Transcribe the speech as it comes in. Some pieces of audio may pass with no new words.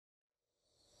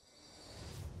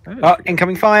Oh,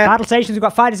 incoming fire. Battle stations, we've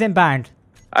got fighters inbound.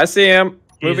 I see him.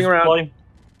 Moving around.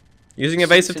 Using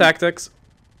evasive tactics.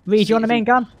 Reed, you on the main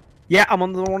gun? Yeah, I'm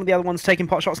on one of the other ones taking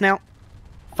pot shots now.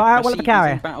 Fire at one of the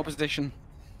carrier. Battle position.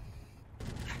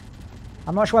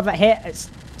 I'm not sure whether that hit. It's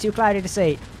too cloudy to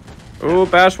see. Ooh,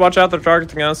 Bash, watch out, they're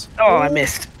targeting us. Oh, I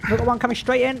missed. We've got one coming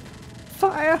straight in.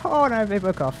 Fire! Oh no, they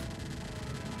broke off.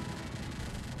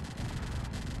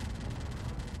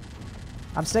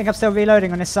 I'm still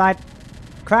reloading on this side.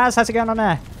 Kraz, how's it going on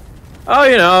there? Oh,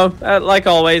 you know, like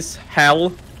always,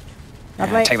 hell.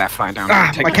 Lovely. Take that fire down.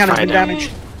 My cannon's been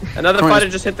damaged. Another fighter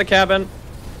just hit the cabin.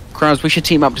 Kraz, we should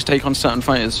team up to take on certain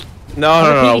fighters.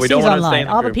 No, we don't want to stay in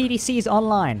the Are the group. PDCs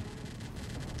online?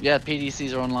 Yeah,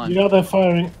 PDCs are online. Yeah, they're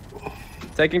firing.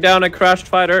 Taking down a crashed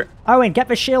fighter. Owen, get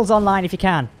the shields online if you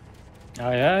can.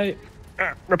 Aye,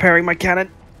 aye. Repairing my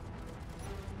cannon.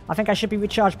 I think I should be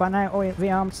recharged by now. Oh,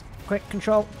 rearmed. Quick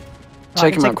control.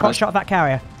 Take him out, a pot Kraz. shot of that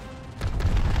carrier.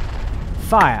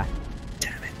 Fire.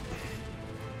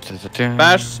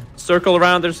 Bash, circle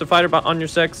around. There's a fighter on your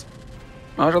 6.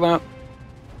 Roger that.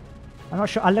 I'm not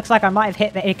sure. It looks like I might have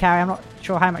hit the A carrier. I'm not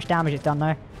sure how much damage it's done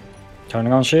though.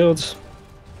 Turning on shields.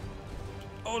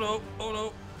 Oh no, oh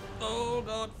no, oh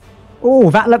god.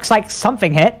 Oh, that looks like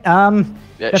something hit. Yeah,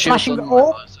 the shields flashing.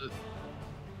 online, Oh, so-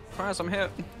 Kraz, I'm hit.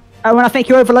 oh, and I think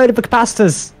you overloaded the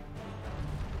capacitors.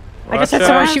 I just had Watch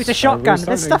someone out. shoot a shotgun.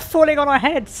 There's stuff falling on our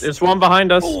heads. There's one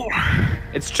behind us.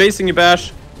 It's chasing you,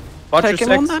 Bash. Watch Take your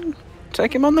him 6. on then.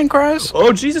 Take him on then, Kraz.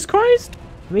 Oh, Jesus Christ.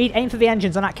 Reed, aim for the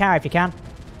engines on that carrier if you can.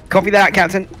 Copy that,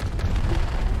 Captain.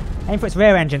 Aim for its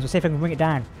rear engines. We'll see if we can bring it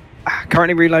down.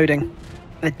 Currently reloading.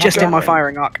 They're just in my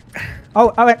firing arc.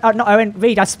 Oh, Owen, not Owen.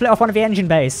 Reed, I split off one of the engine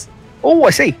bays. Oh, I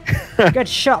see. Good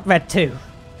shot, Red 2.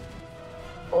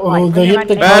 Oh, Right, they bring hit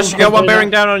the it Bash, you got one bearing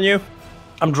down on you.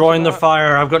 I'm drawing their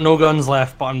fire. I've got no guns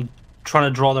left, but I'm trying to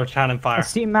draw their cannon fire.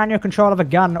 Assume manual control of a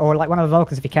gun or like one of the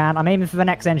Vulcans if you can. I'm aiming for the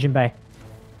next engine bay.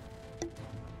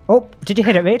 Oh, did you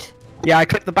hit it, Reed? Yeah, I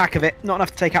clipped the back of it. Not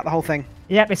enough to take out the whole thing.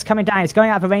 Yep, it's coming down. It's going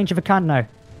out of the range of a gun now.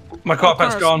 My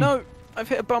cockpit's Kraz, gone. No, I've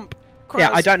hit a bump. Kraz.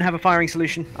 Yeah, I don't have a firing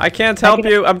solution. I can't help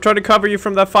you. I'm trying to cover you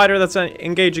from that fighter that's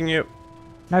engaging you.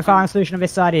 No firing solution on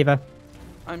this side either.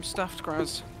 I'm stuffed,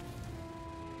 Kraz.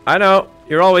 I know.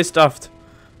 You're always stuffed.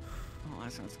 Oh,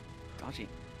 that sounds dodgy.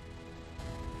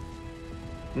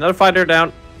 Another fighter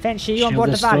down. Finch, are you on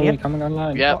board the Valiant? coming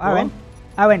online. Yeah, Oh, Owen.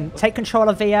 Owen, take control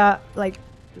of the, like,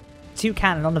 2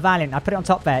 cannon on the Valiant. I put it on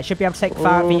top there. It should be able to take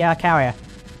fire at the carrier.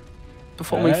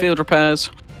 Performing field repairs.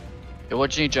 Yeah,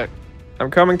 what do you need, Jack? I'm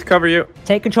coming to cover you.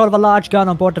 Take control of a large gun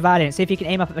on board the Valiant. See if you can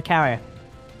aim up at the carrier.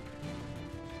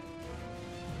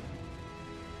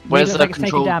 Where's looks the like it's taking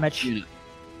control damage. unit?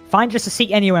 Find just a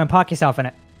seat anywhere and park yourself in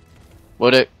it.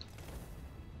 Would it?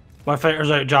 My fighter's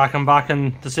out, Jack. I'm back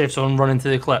in the safe zone, running to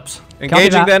the Eclipse.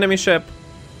 Engaging that. the enemy ship.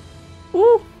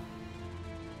 Woo!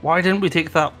 Why didn't we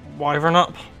take that wyvern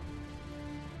up?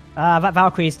 That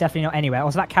Valkyrie is definitely not anywhere.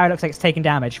 Also, that carrier looks like it's taking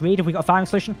damage. Reed, have we got a firing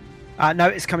solution? No,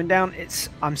 it's coming down.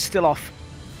 I'm still off.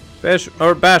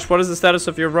 Bash, what is the status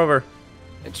of your rover?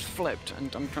 It's flipped,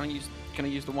 and I'm trying to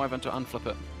use the wyvern to unflip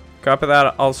it. Copy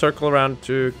that. I'll circle around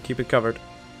to keep it covered.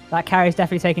 That carrier's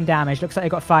definitely taking damage. Looks like they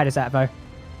got fighters out, though.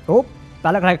 Oh,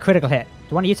 that looked like a critical hit.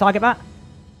 Do one of you target that?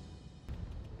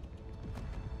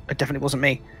 It definitely wasn't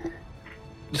me.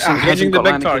 This thing Engaging hasn't the got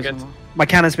big landing gears target. anymore. My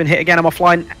cannon's been hit again. I'm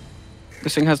offline.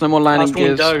 This thing has no more landing Last one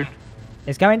gears. down.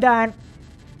 It's going down.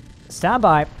 Stand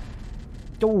by.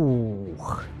 Ooh.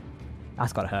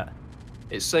 That's gotta hurt.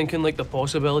 It's sinking like the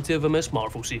possibility of a Miss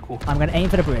Marvel sequel. I'm gonna aim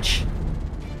for the bridge.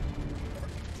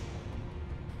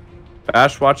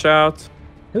 Bash, watch out.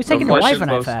 Who's taking the question Wyvern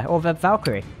out close. there? Or the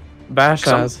Valkyrie? Bash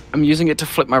has. I'm using it to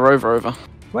flip my rover over.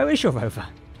 Where is your rover?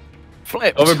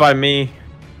 Flipped. Over by me.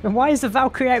 Then why is the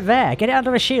Valkyrie out there? Get it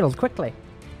under a shield, quickly.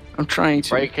 I'm trying to.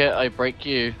 Break it, I break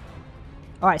you.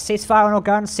 Alright, ceasefire on all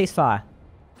guns, ceasefire.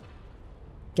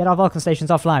 Get our Vulcan stations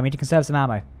offline, we need to conserve some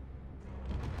ammo.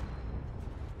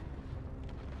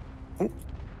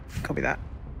 Copy that.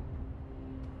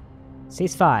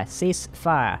 Ceasefire,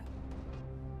 ceasefire.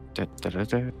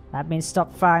 That means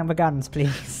stop firing the guns,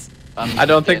 please. I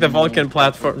don't think the Vulcan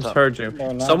platforms heard you.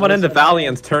 Someone in the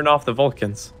Valiant turned off the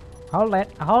Vulcans. Hold it,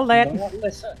 hold it.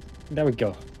 There we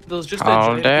go. There's just a Oh,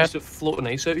 giant Dad. piece of floating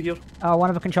ice out here. Oh, one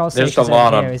of the control There's stations a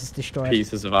lot over of here is destroyed.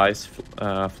 Pieces of ice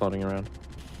floating around.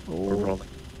 We're rolling.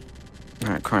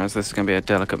 Alright, Kraz, this is going to be a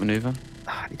delicate maneuver.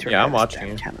 I need to Yeah, I'm repair this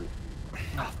watching damn you.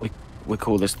 cannon. We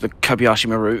call this the Kobayashi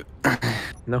route.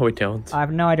 No, we don't. I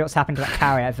have no idea what's happened to that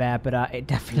carrier out there, but it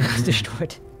definitely was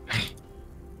destroyed.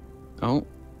 Oh,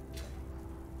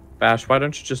 Bash, why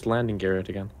don't you just landing gear it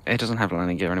again? it doesn't have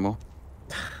landing gear anymore.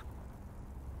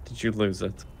 Did you lose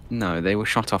it? No, they were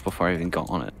shot off before I even got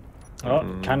on it. Oh,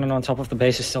 cannon on top of the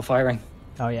base is still firing.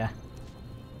 Oh yeah.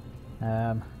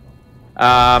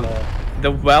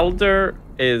 The welder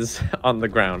is on the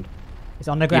ground. It's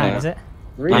on the ground, Yeah. is it?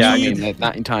 Really? Yeah, I mean,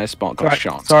 that entire spot got Right,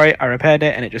 shot. sorry, I repaired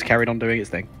it and it just carried on doing its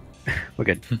thing. We're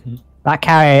good. That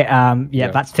carry,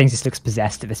 that thing just looks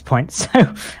possessed at this point. So,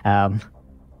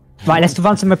 right, let's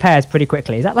run some repairs pretty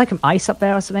quickly. Is that like an ice up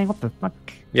there or something? What the fuck?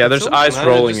 Yeah, there's So, ice man,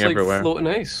 rolling just, like, everywhere. Floating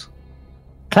ice.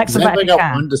 Collect Has some back if anybody you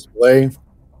got one can. display? You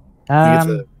get Um,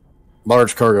 the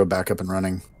large cargo back up and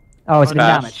running. oh, it's been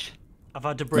Bash. damaged. I've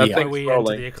had to break my thing's way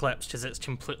rolling. into the Eclipse because it's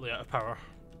completely out of power.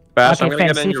 Bash, Okay, I'm gonna Finn,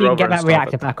 get see in if your you can rover get and that stop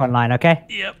reactor it. back online, okay?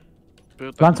 Yep.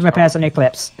 Run some repairs on the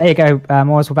Eclipse. There you go,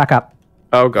 Moors, we're back up.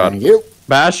 Oh god. Thank you.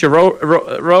 Bash, your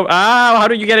how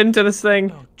do you get into this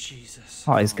thing? Oh, Jesus.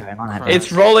 What is going on? Right.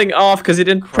 It's rolling off because you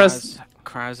didn't press...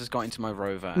 Kraz has got into my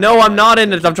rover. No, and, I'm not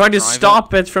in it. I'm trying to drive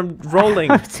stop it from rolling.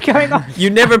 What's going on? You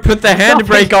never put the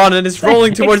handbrake on and it's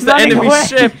rolling towards the running enemy away.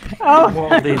 ship. Oh,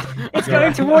 it's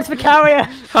going towards the carrier.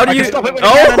 How do you... stop it with a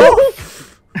Oh!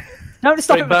 No, to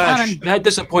stop Right, it with a Bash, cannon. that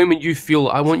disappointment you feel,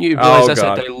 I want you to Oh, realize that's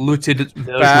God. a diluted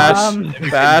Bash,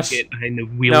 Bash. get behind the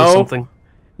wheel No. or something.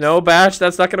 No, Bash,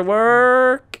 that's not gonna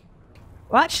work.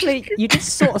 Well, actually, you did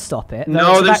sort of stop it.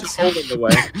 No, so there's that's- a hole in the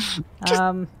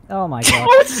way. Oh my god.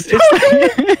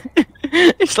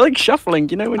 It's like shuffling,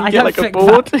 you know, when you I get don't like a think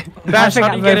board. I don't Bash, think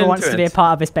how that do you get rover wants into to be a it?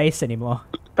 part of this base anymore.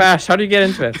 Bash, how do you get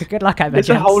into it? Good luck, I bet. There's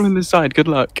a hole in the side. Good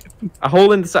luck. A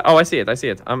hole in the side. Oh, I see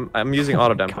it. I'm using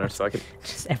auto dampener so I can...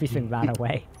 Just everything ran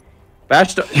away.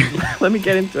 Bash, let me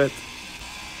get into it.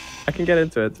 I can get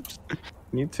into it. Just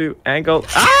need to angle...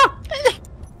 Ah!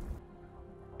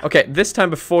 Okay, this time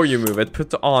before you move it,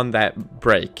 put on that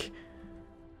brake.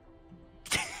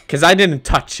 Because I didn't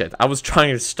touch it. I was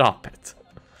trying to stop it.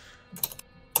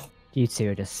 You two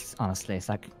are just, honestly, it's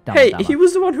like... dumb Hey, dumber. he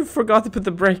was the one who forgot to put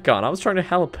the brake on. I was trying to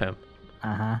help him.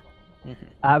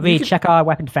 Uh-huh. Reed, check our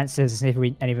weapon defenses and see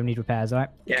if any of them need repairs, alright?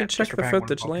 You can check the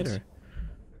footage later.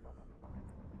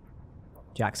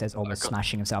 Jack says almost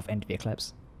smashing himself into the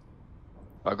Eclipse.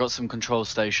 I got some control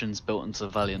stations built into the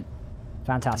Valiant.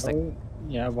 Fantastic. Oh,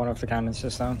 yeah, one of the cannons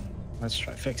is down. Let's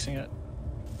try fixing it.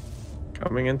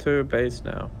 Coming into base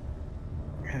now.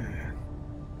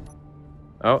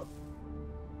 Oh.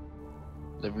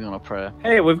 Living on a prayer.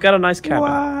 Hey, we've got a nice cabin.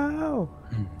 Wow!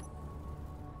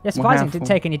 Yeah, surprising, it didn't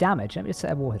take any damage. Let me just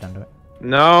set a warhead under it.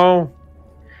 No.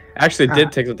 Actually, it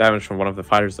did take the damage from one of the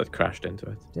fighters that crashed into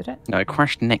it. Did it? No, it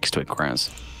crashed next to it, Kraz.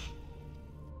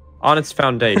 On its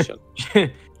foundation.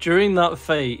 During that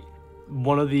fight,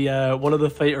 one of the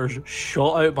fighters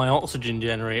shot out my oxygen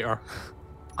generator,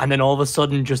 and then all of a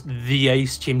sudden, just the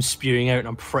ice came spewing out, and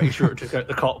I'm pretty sure it took out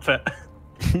the cockpit.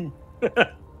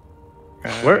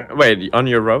 Where? Wait, on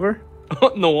your rover?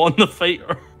 No, on the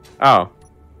fighter. Oh.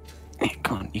 Hey,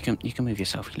 come on, you can move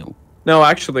yourself, you little. No,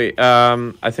 actually,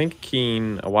 I think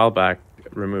Keen a while back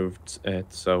removed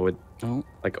it, so it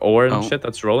like ore and shit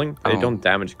that's rolling, they don't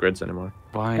damage grids anymore.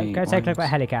 Why? Go take a look at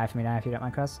helicar for me now, if you don't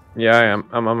mind, Cos. Yeah, I am.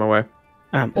 I'm on my way.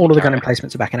 All of the gun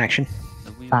emplacements are back in action.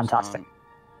 Fantastic.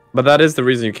 But that is the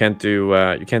reason you can't do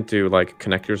like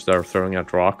connectors that are throwing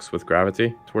out rocks with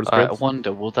gravity towards I grids.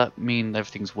 wonder, will that mean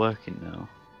everything's working now?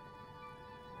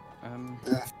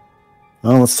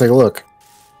 Well, let's take a look.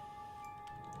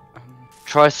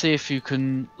 Try see if you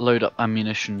can load up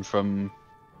ammunition from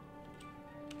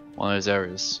one of those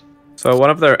areas. So one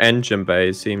of their engine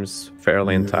bays seems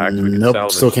fairly intact. We can Nope,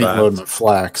 salvage still can't that. load my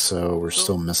flak, so we're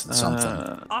still missing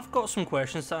something. I've got some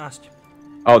questions to ask.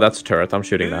 Oh, that's a turret. I'm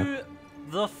shooting that. Who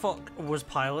the fuck was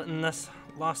piloting this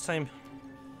last time?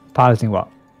 Piloting what?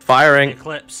 Firing.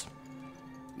 Eclipse.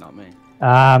 Not me.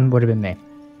 Would have been me.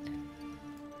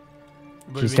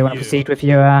 Do you still want to proceed with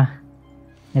your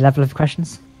level of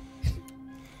questions?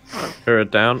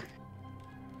 Turret down.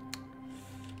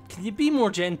 Can you be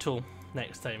more gentle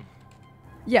next time?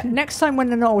 Yeah, next time when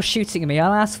they're not all shooting at me,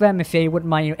 I'll ask them if they wouldn't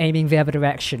mind aiming the other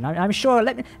direction. I'm sure.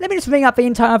 Let me just ring up the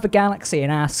entire other galaxy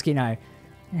and ask,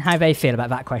 how they feel about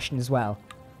that question as well.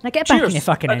 Now get back in Cheers. your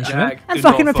fucking engine room Jack, and do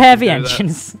fucking not repair the fucking do that.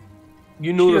 engines.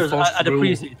 You know Cheers, the first I'd rule.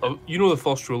 appreciate You know the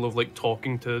first rule of like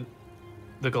talking to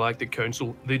the Galactic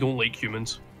Council. They don't like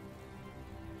humans.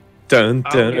 Dun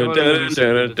Oh, dun yeah, dun dun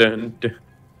dun dun dun.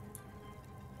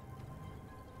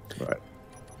 Right.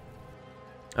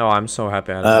 Oh, I'm so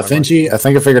happy. Finchie, I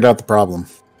think I figured out the problem.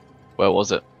 Where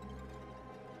was it?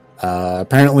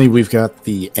 Apparently, we've got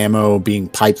the ammo being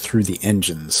piped through the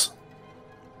engines.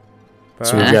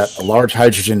 So we've got a large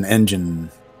hydrogen engine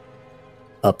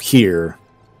up here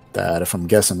that, if I'm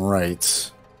guessing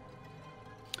right...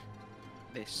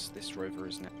 This rover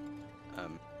is now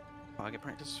target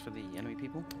practice for the enemy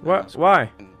people. What? Why?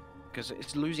 Because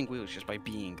it's losing wheels just by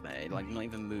being there. Like, not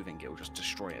even moving, it'll just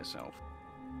destroy itself.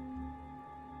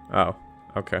 Oh,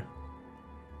 okay.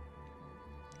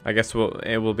 I guess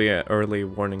it will be an early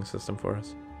warning system for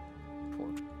us.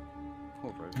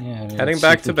 Poor road. Yeah, Heading let's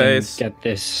back see to if we can base. Get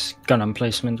this gun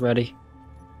emplacement ready.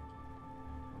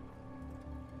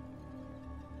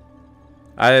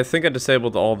 I think I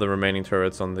disabled all the remaining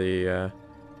turrets on the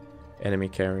enemy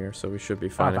carrier, so we should be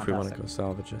fine if we want to go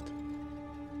salvage it.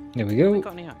 There we Have we go.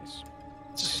 got any eyes?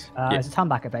 There's a ton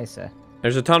back at base, sir.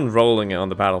 There's a ton rolling on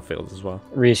the battlefield as well.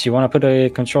 Reese, you want to put a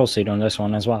control seat on this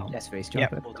one as well? Yes, Reese. Do you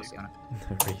Yep, want to we'll put a do. on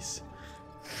it? Reese.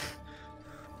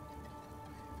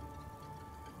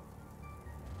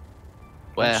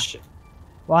 Where?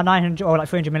 Well, 900 or like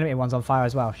 300mm ones on fire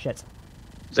as well. Shit.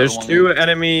 There's one two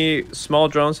enemy small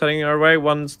drones heading our way.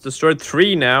 One's destroyed.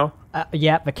 3 now.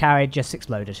 Yeah, the carrier just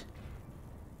exploded.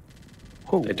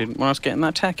 They didn't want us getting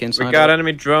that tech inside. We got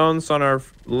enemy drones on our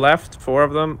left, 4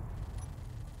 of them.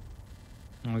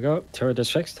 There we go. Turret is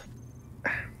fixed.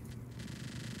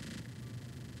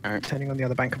 Turning on the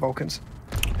other bank of Vulcans.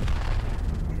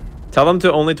 Tell them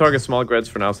to only target small grids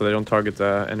for now, so they don't target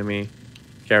the enemy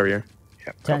carrier.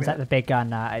 Yep, Turns copy out the big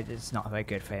gun is not very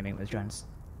good for aiming with drones.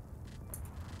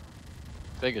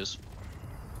 Figures.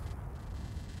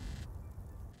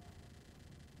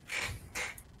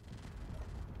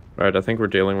 Right, I think we're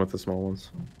dealing with the small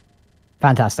ones.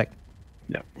 Fantastic.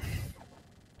 that.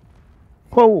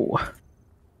 Whoa!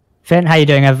 Finn, how you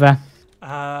doing over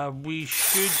there? We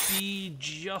should be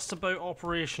just about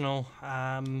operational.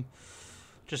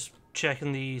 Just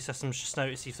checking the systems just now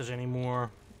to see if there's any more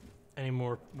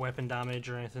weapon damage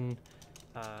or anything.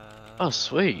 Oh,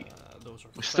 sweet. Those are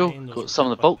We've still fine, those got are some of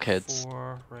the about bulkheads.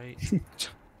 4, right.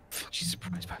 She's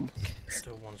surprised by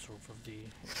Still one sort of the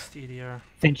exterior.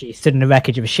 Finchy stood in the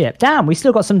wreckage of a ship. Damn, we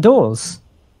still got some doors.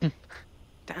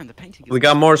 Damn, the painting. We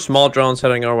got more small drones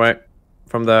heading our way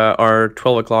from our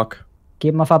 12 o'clock.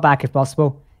 Keep them off our back if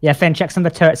possible. Yeah, Finn, check some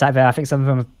of the turrets out there. I think some of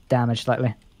them are damaged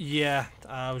slightly. Yeah,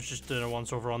 I was just doing a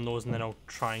once over on those, and then I'll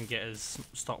try and get us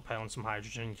stockpiling some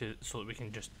hydrogen so that we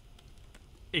can just,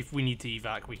 if we need to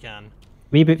evac, we can.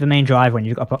 Reboot the main drive when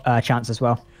you've got a chance as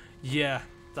well. Yeah,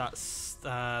 that's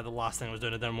the last thing I was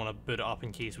doing. I didn't want to boot it up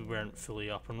in case we weren't fully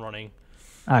up and running.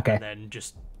 Okay. And then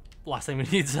just last thing we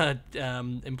need is a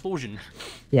implosion.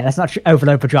 Yeah, let's not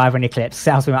overload the drive on Eclipse.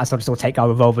 Else we might as well just all take our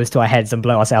revolvers to our heads and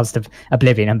blow ourselves to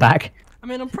oblivion and back. I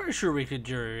mean, I'm pretty sure we could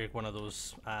jury one of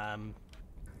those.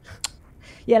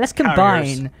 Yeah, let's Carriers.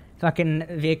 combine fucking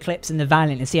the Eclipse and the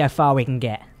Valiant and see how far we can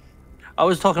get. I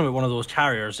was talking about one of those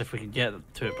carriers if we could get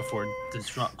to it before it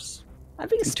disrupts. I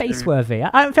think it's space worthy.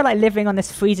 I don't feel like living on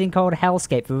this freezing cold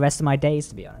hellscape for the rest of my days,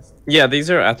 to be honest. Yeah,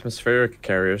 these are atmospheric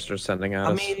carriers they're sending at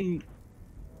us. I mean,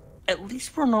 at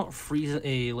least we're not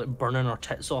freezing, like burning our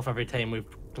tits off every time we've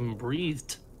been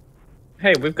breathed.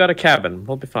 Hey, we've got a cabin.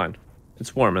 We'll be fine.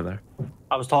 It's warm in there.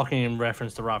 I was talking in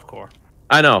reference to Ravcore.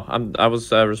 I know. I was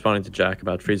responding to Jack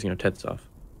about freezing our tits off.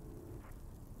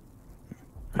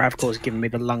 Ravcor's given me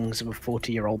the lungs of a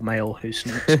 40-year-old male who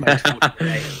smokes 40 a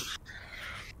day.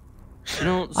 You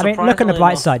know, I mean, look on the surprisingly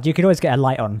bright enough- side. You could always get a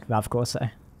light on, Ravcore,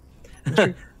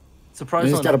 so...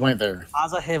 Surprisingly He's got a enough, point there.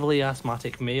 as a heavily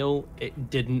asthmatic male, it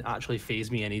didn't actually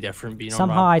phase me any different being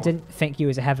Somehow on I Ravcore. didn't think you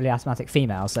was a heavily asthmatic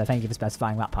female, so thank you for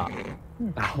specifying that part.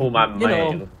 Oh my You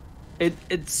man. know,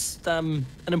 it's an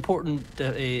important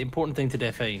thing to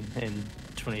define in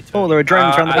 2020. Oh, there are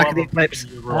drones around the back I- of the Eclipse.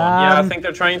 You're wrong. Yeah, I Um, think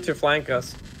they're trying to flank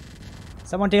us.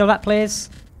 Someone deal with that, please.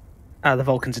 The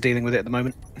Vulcans are dealing with it at the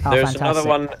moment. Oh, There's fantastic. another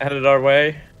one headed our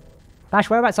way. Bash,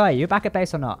 whereabouts are you? Back at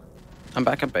base or not? I'm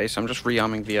back at base. I'm just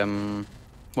rearming the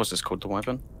what's this called? The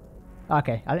weapon.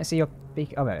 Okay, I didn't see your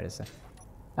beacon. Oh, there it is. Yeah,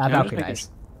 I'm Valkyrie, just that making is.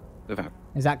 Without.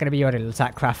 Is that going to be your little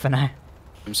attack craft for now?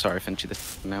 I'm sorry, Finchy.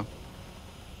 This now.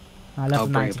 I I'll love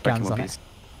the bring 90 it back in guns one on piece. it.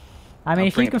 I mean, I'll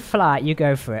if bring you it- can fly it, you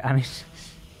go for it. I mean,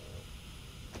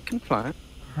 I can fly it.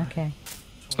 okay.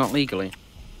 It's not legally.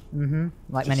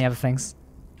 Like many other things.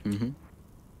 Mm-hmm.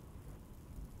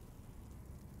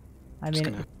 I Just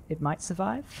mean, gonna- it might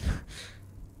survive.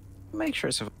 Make sure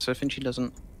it's so Finchy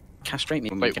doesn't castrate me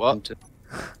when we Wait, get what? into.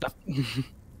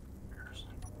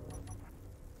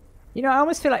 You know, I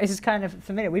almost feel like this is kind of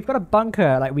familiar. We've got a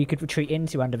bunker like we could retreat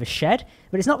into under the shed,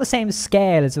 but it's not the same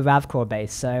scale as the Ravcore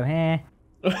base, so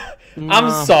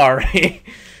I'm sorry.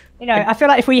 You know, I feel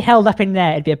like if we held up in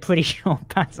there, it'd be a pretty short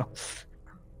battle.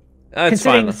 That's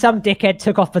Considering fine. some dickhead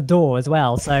took off the door as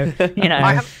well, so, you know.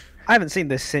 I haven't seen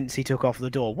this since he took off the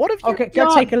door. What have you Okay, go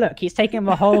done? take a look. He's taking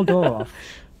the whole door off.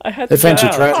 I had to Hey, Finchy,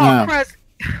 get try out. it now. Christ.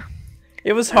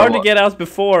 It was hard Oh. to get out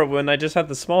before when I just had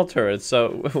the small turrets,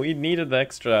 so we needed the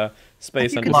extra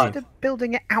space You underneath. consider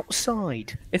building it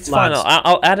outside. It's fine. Lads.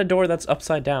 I'll add a door that's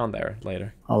upside down there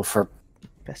later. Oh, for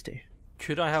Best do.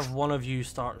 Could I have one of you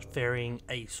start ferrying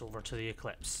Ace over to the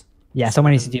Eclipse? Yeah,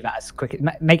 someone needs to do that as quick.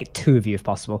 Make it 2 of you if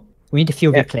possible. We need to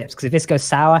fuel the Eclipse because if this goes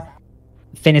sour,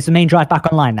 Finn, is the main drive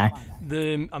back online now?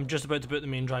 I'm just about to put the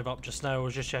main drive up just now. I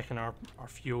was just checking our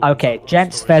fuel. Okay, our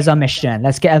gents, storage. there's our mission.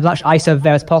 Let's get as much ice over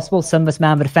there as possible. Some of us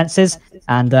man the defences,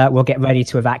 and we'll get ready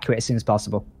to evacuate as soon as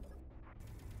possible.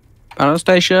 Banner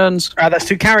stations. That's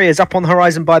 2 carriers up on the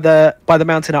horizon by the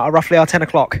mountain at roughly our 10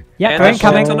 o'clock. Yep, And we're a shit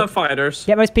incoming. ton of fighters.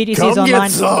 Get those PDCs come online.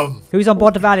 get some. Who's on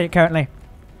board the Valiant currently?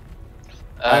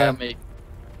 Me.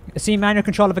 Assume manual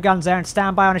control of the guns there and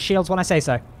stand by on the shields when I say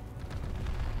so.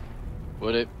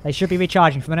 Would it? They should be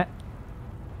recharging for a minute.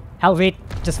 Hell, Reed,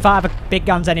 just fire the big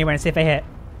guns anyway and see if they hit.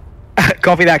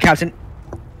 Copy that, Captain.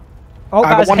 Oh, that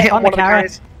I got was one hit hit on on the one of the carrier.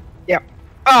 carriers. Yep.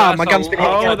 Ah, my gun's been hit.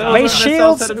 Oh, again. that was Raise an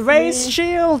shields! assault at Raise me.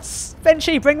 shields!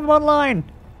 Benchy, bring them online!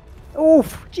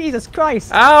 Oof, Jesus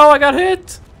Christ. Ow, I got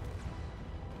hit!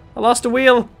 I lost a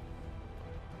wheel.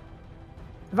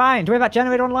 Ryan, do we have that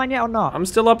generator online yet or not? I'm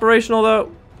still operational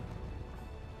though.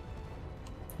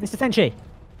 Mr. Finchy,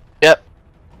 Yep.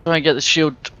 Try and get the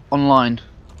shield online.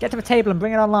 get to the table and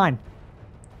bring it online.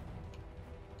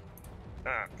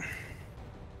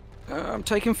 I'm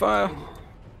taking fire.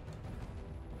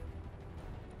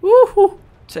 Woohoo!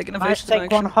 Taking a Let's vision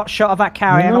take one hot shot of that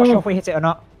carrier. I'm not sure if we hit it or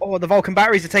not. Oh, the Vulcan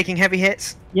batteries are taking heavy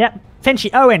hits. Yep. Finchy,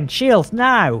 Owen, shields,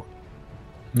 now!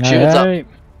 Shields up. Alright.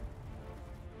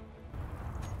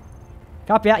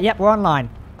 Copy that. Yep, we're online.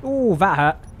 Ooh, that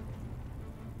hurt.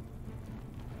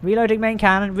 Reloading main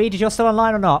cannon. Reed, you're still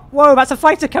online or not? Whoa, that's a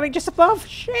fighter coming just above.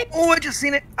 Shit. Oh, I just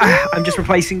seen it. I'm just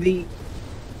replacing the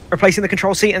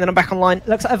control seat, and then I'm back online.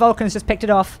 Looks like a Vulcan's just picked it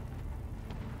off.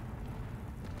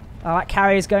 Oh, that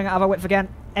carrier's going out of our width again.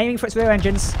 Aiming for its rear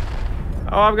engines.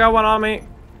 Oh, I've got one on me.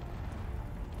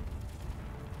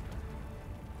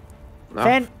 No.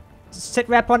 Finn, sit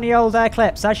rep on the old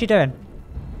Eclipse. How's she doing?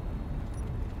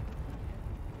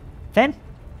 Finn?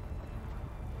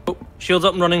 Oh, shields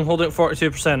up and running, holding at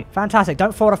 42%. Fantastic.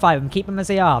 Don't fortify them. Keep them as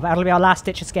they are. That'll be our last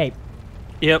ditch escape.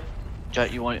 Yep.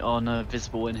 Jack, you want it on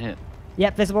visible in hit?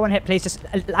 Yep, visible one hit, please. Just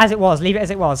as it was. Leave it as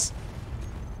it was.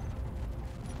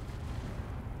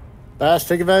 Bash,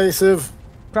 take evasive.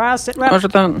 Crowd, sit rep. Roger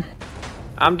that.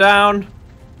 I'm down.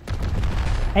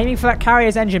 Aiming for that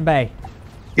carrier's engine bay.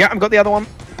 Yeah, I've got the other one.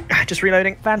 Just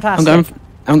reloading. Fantastic.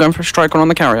 I'm going for a strike on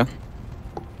the carrier.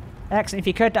 Excellent. If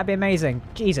you could, that'd be amazing.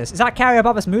 Jesus. Is that carrier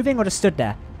above us moving or just stood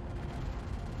there?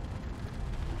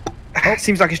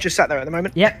 Seems like it's just sat there at the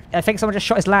moment. Yep. I think someone just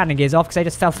shot his landing gears off because they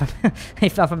just fell from he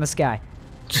fell from the sky.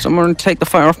 Someone take the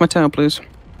fire off my tail, please.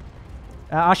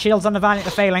 Our shields on the Valiant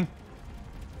are failing.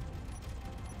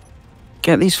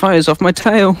 Get these fires off my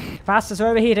tail. Fasters are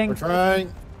overheating. We're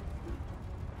trying.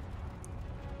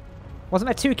 Wasn't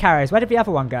there 2 carriers? Where did the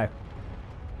other one go?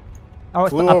 Oh,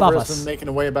 it's Flew above over us. us and making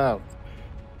a way about.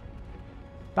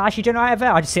 But actually, doing right over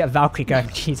there. I just see a Valkyrie going.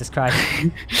 Jesus Christ.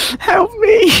 Help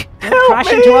me! Help Crash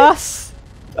me! into us.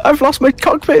 I've lost my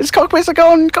cockpits. Cockpits are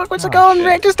gone. Cockpits are gone. shit.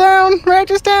 Reactor's down.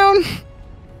 Reactor's down.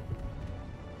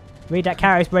 Read that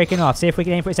carrier's breaking off. See if we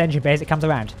can aim for its engine bay as it comes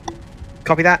around.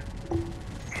 Copy that.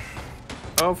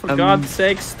 Oh, for God's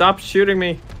sake, stop shooting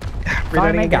me. Fire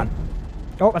Reloading main again. gun.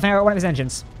 Oh, I think I got one of his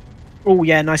engines. Oh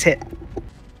yeah, nice hit.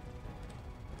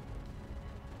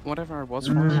 Whatever I was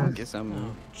Mm. is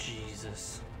Oh,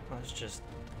 Jesus. That's just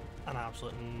an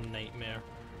absolute nightmare.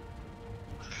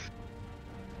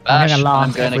 I'm Bash, gonna I'm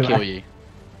laugh going to everywhere. kill you.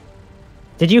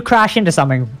 Did you crash into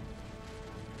something?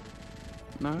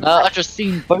 No. I've just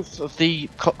seen both of the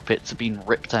cockpits have been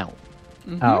ripped out.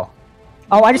 Oh.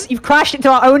 Oh, you've crashed into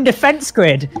our own defense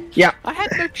grid. Yeah, I had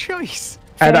no choice.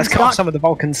 that's Finn, got some of the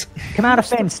Vulcans. Commander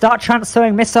Finn, start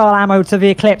transferring missile ammo to the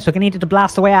Eclipse. We're going to need it to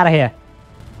blast the way out of here.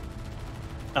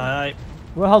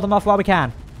 We'll hold them off while we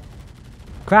can.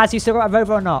 Kraz, you still got a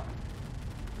rover or not?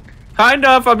 Kind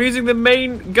of. I'm using the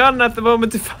main gun at the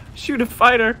moment to shoot a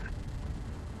fighter.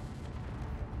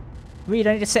 Reed,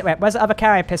 I need to sit rep. Where's the other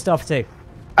carrier pissed off to?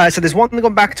 So there's one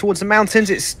gone back towards the mountains.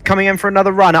 It's coming in for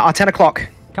another run at our 10 o'clock.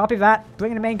 Copy that.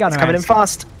 Bringing the main gun It's around. coming in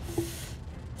fast.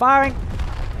 Firing.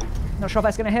 Not sure if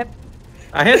that's going to hit.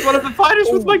 I hit one of the fighters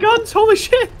with my guns. Holy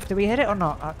shit! Did we hit it or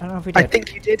not? I don't know if we I did.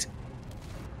 think you did.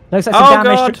 Looks like some Oh,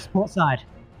 damage God. to the port side.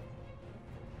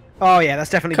 Oh yeah, that's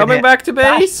definitely Coming been hit. back to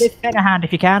base. Give Finn a hand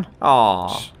if you can.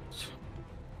 Aww.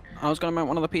 I was going to mount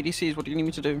one of the PDCs. What do you need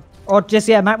me to do? Or just,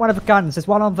 yeah, mount one of the guns. There's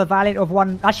one on the Valiant of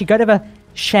one. Actually, go to the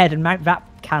shed and mount that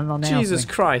cannon on there. Jesus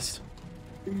Christ.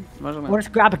 Roger that. Or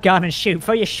just grab a gun and shoot.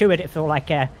 Throw your shoe at it for like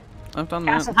I've done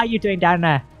that. Castle, how you doing down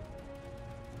there?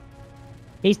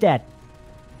 He's dead.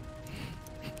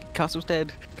 Castle's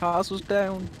dead. Castle's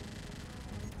down.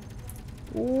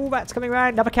 Ooh, that's coming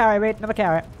round. Another carry, Reed. Another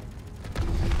carry.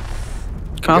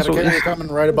 Castle coming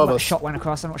right above Ooh, us. shot went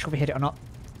across. I'm not sure if we hit it or not.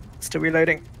 Still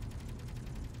reloading.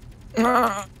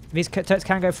 These turrets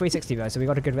can go 360 though, so we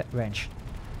got a good range.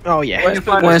 Oh yeah.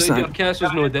 Where's that? Your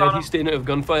Castle's no dead. He's staying out of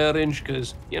gunfire range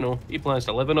because, you know, he plans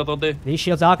to live another day. These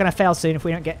shields are going to fail soon if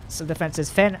we don't get some defenses.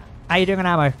 Finn, how you doing on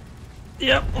ammo?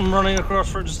 Yep, I'm running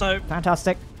across for it just now.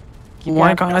 Fantastic. Keep Why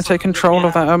going. can't I take control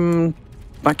of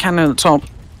that cannon at the top?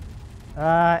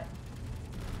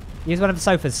 Use one of the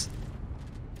sofas.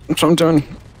 That's what I'm doing.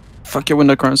 Fuck your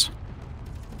window, Crows.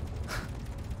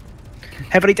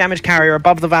 Heavily damaged carrier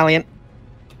above the Valiant.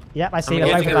 Yep, I see. I'm the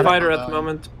getting a sofas. fighter at the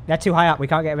moment. They're too high up. We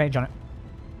can't get a range on it.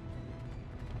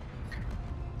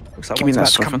 Looks like Give me one's that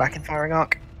about to come soften. back in firing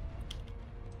arc.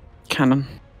 Cannon.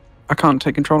 I can't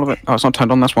take control of it. Oh, it's not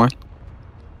turned on, that's why.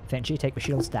 Finchy, take the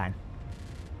shields down.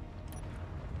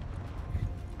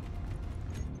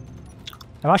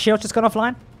 Have our shields just gone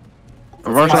offline?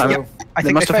 Roger that. Yep, I They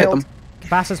think must they have hit failed. them.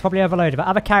 Capacitors probably overloaded, but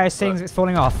other carriers seeing it's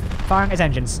falling off. Firing its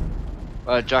engines.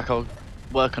 Right, Jack, I'll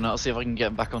work on it. I'll see if I can get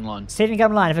them back online. See if you can get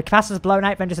them online. If the capacitor's blown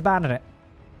out, then just abandon it.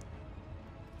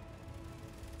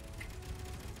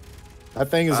 That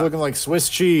thing is looking like Swiss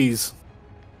cheese.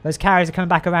 Those carriers are coming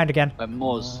back around again.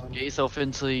 Moz, get yourself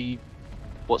into the,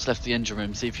 what's left of the engine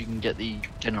room. See if you can get the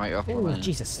generator up and Ooh, running.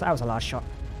 Jesus, that was a last shot.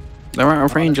 They're out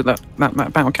of range of that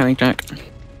battle cannon, Jack. One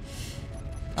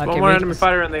Okay, more Reed, enemy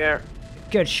fighter in the air.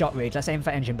 good shot, Reed. Let's aim for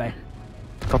engine bay.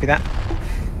 Copy that.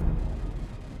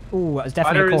 Ooh, that was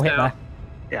definitely a Fighter cool is hit down.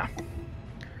 there. Yeah.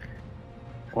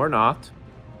 Or not.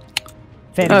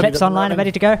 Finn, Eclipse online and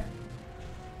ready to go?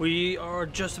 We are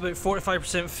just about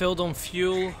 45% filled on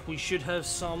fuel. We should have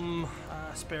some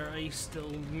spare ice still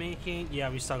making.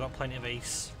 Yeah, we still got plenty of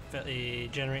ice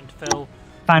generating to fill.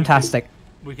 Fantastic.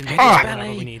 We can do whatever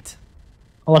we need.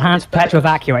 All hands prepared to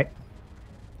evacuate.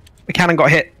 The cannon got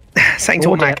hit. Setting to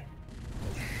Oh, automatic.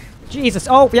 Jesus.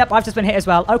 Oh, yep, I've just been hit as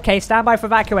well. Okay, stand by for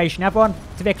evacuation. Everyone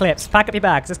to the Eclipse. Pack up your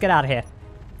bags. Let's get out of here.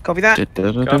 Copy that.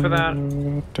 Go for that.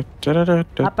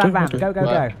 Up and round. Go, go,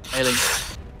 go. Hailing.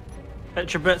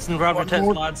 Hit your bits and grab your tits,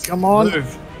 lads. Come on.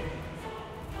 Move.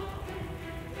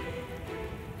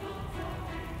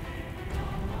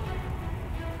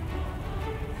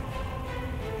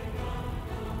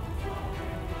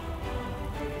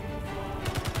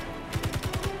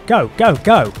 Go, go,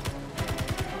 go.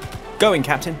 Going,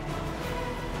 Captain.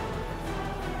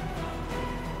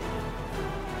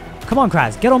 Come on,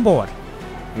 Kraz, get on board.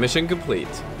 Mission complete.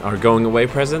 Our going away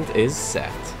present is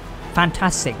set.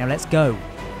 Fantastic. Now let's go.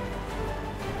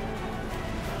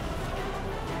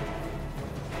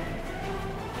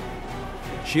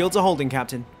 Shields are holding,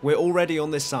 Captain. We're already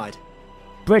on this side.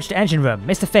 Bridge to engine room.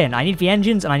 Mr. Finn, I need the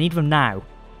engines and I need them now.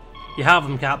 You have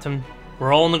them, Captain.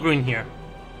 We're all in the green here.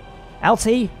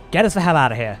 LT, get us the hell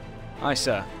out of here. Aye,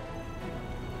 sir.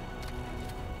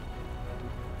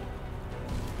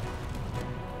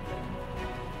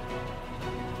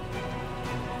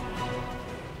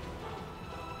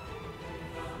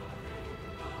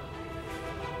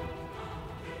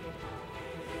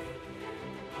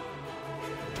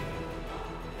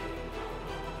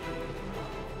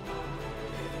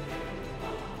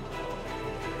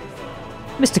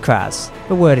 Mr. Kraz,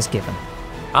 the word is given.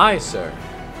 Aye, sir.